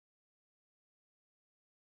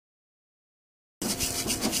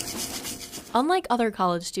Unlike other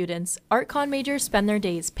college students, ArtCon majors spend their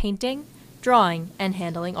days painting, drawing, and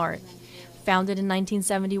handling art. Founded in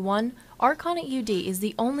 1971, ArtCon at UD is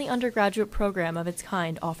the only undergraduate program of its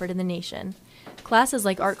kind offered in the nation. Classes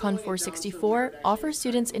like ArtCon 464 offer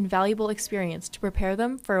students invaluable experience to prepare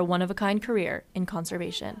them for a one-of-a-kind career in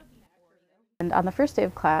conservation. And on the first day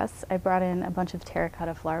of class, I brought in a bunch of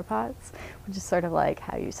terracotta flower pots, which is sort of like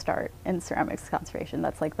how you start in ceramics conservation.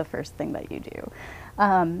 That's like the first thing that you do.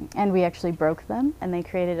 And we actually broke them, and they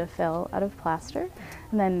created a fill out of plaster,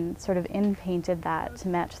 and then sort of in-painted that to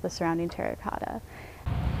match the surrounding terracotta.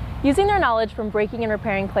 Using their knowledge from breaking and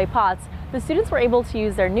repairing clay pots, the students were able to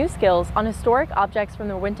use their new skills on historic objects from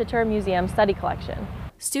the Winterthur Museum study collection.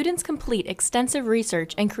 Students complete extensive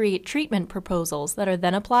research and create treatment proposals that are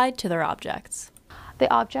then applied to their objects.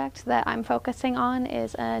 The object that I'm focusing on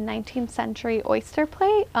is a 19th century oyster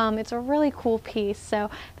plate. It's a really cool piece.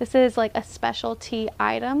 So this is like a specialty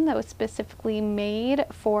item that was specifically made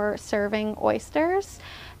for serving oysters.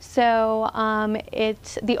 So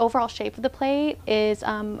the overall shape of the plate is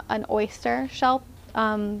an oyster shell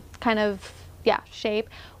shape.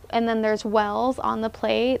 And then there's wells on the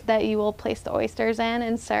plate that you will place the oysters in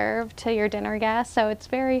and serve to your dinner guests. So it's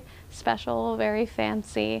very special, very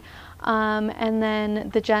fancy. And then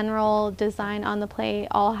the general design on the plate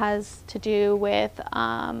all has to do with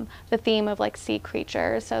the theme of like sea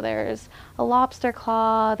creatures. So there's a lobster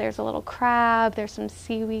claw, there's a little crab, there's some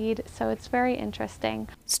seaweed. So it's very interesting.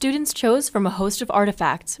 Students chose from a host of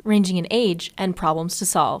artifacts ranging in age and problems to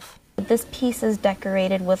solve. This piece is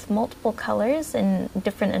decorated with multiple colors and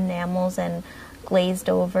different enamels and glazed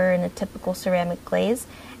over in a typical ceramic glaze.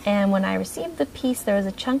 And when I received the piece, there was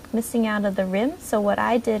a chunk missing out of the rim. So what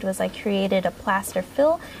I did was I created a plaster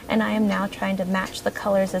fill, and I am now trying to match the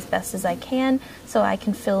colors as best as I can so I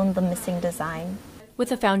can fill in the missing design.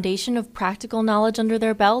 With a foundation of practical knowledge under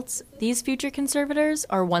their belts, these future conservators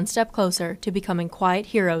are one step closer to becoming quiet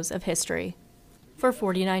heroes of history. For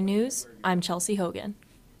 49 News, I'm Chelsea Hogan.